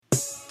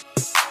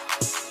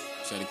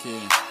Shot a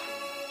kid.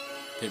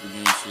 Paper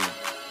game shit.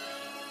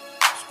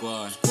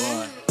 Squad.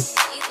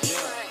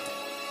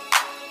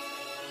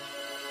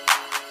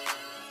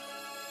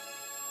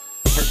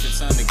 Perfect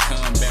time to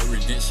come back,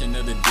 redemption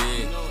of the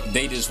dead.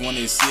 They just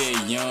wanna see a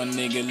young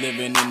nigga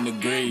living in the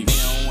grave. They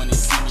don't wanna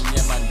see me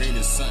at my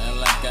greatest, something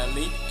like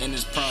Ali in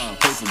his prime.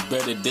 Pray for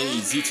better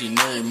days each and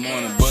every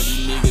morning, but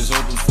these niggas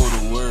hoping for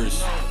the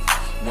worst.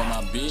 Well,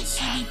 my bitch,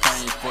 she be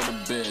praying for the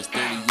best.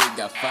 38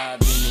 got 5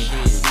 in the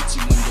head, hit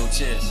you in your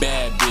chest.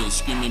 Bad bitch,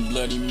 screaming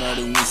bloody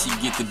murder when she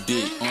get the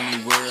dick.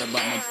 Only worry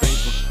about my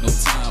paper, no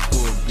time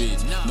for a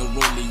bitch. No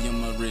rollie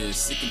on my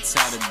wrist, sick and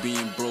tired of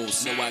being broke.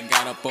 So I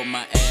got up on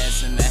my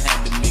ass and I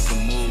had to make a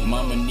move.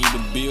 Mama need the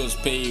bills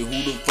paid,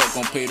 who the fuck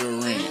gon' pay the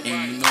rent?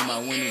 And you know my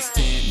winners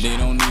 10, they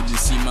don't need to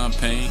see my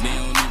pain. They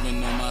don't even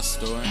know my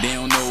story, they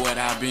don't know what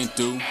I've been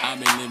through. I've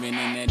been living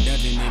in that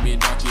dungeon, it be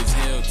dark as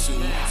hell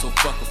too. So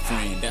fuck a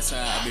friend, that's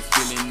how I be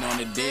feeling on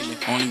the daily.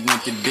 Only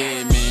went to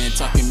dead man,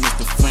 talking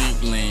Mr.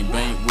 Franklin,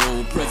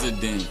 bankroll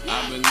president.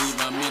 I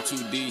believe I'm in too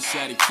deep,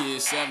 shot a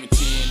kid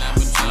 17. I've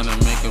been trying to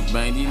make a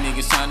bang. These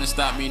niggas trying to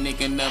stop me, they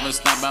can never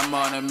stop. I'm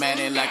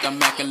automatic like I'm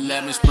Mac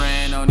 11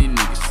 spraying on these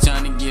niggas.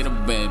 Trying to get a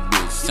bad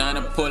bitch, trying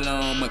to pull her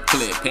on my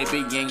clip.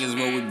 Paper gang is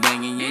what we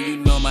banging, and you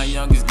know my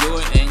youngest do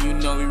it, and you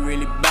know we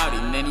really bout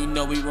it. And you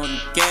know we want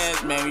the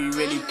cash, man, we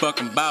really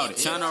fucking bout it.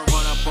 Trying to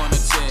run up on the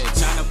check,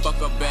 trying to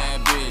fuck a bad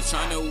bitch,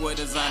 trying to wear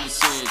designer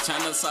shit,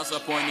 trying to sauce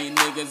up on these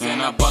niggas,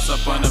 and I bust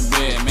up on the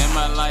bed. Man,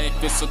 my life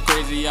is so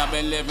crazy, I've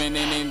been living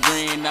in a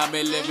dream, I've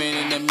been living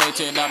in the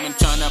matrix, I've been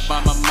trying to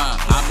find my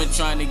mind, I've been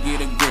trying to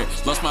get a grip,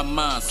 lost my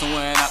mind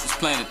somewhere out this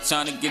planet,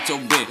 trying to get your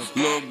bit,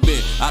 little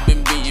bit. I've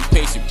been being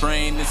patient,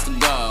 praying this to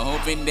God,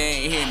 hoping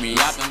they ain't hear me.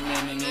 I've been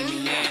winning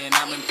in the end,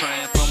 I've been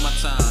praying for my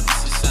time.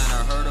 This is shine,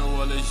 I heard the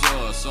world is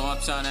yours, so I'm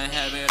trying to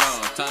have it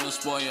all. Time to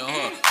spoil your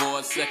heart for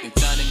a second,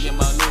 trying to get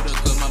my looter,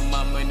 cause my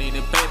mama need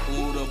a paper.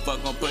 Who the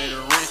fuck gon' pay the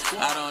rent?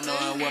 I don't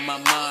know where my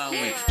mind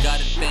went.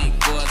 Gotta think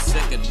for a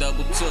second,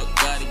 double took,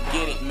 gotta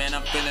get it, man.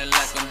 I'm feeling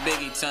like I'm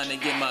Biggie, trying to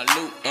get my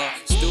loot up,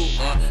 stew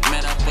up,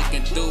 man. I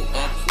fucking threw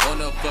up on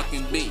the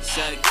fucking beat.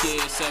 Shot a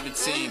kid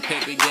 17,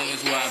 paper gang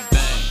is where I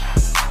bang.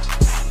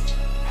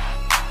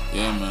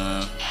 Yeah,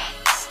 man.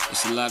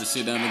 It's a lot of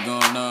shit that been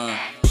going on.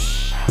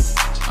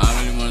 I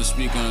don't really wanna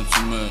speak on it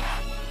too much.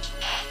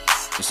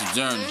 It's a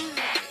journey.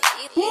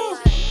 Woo!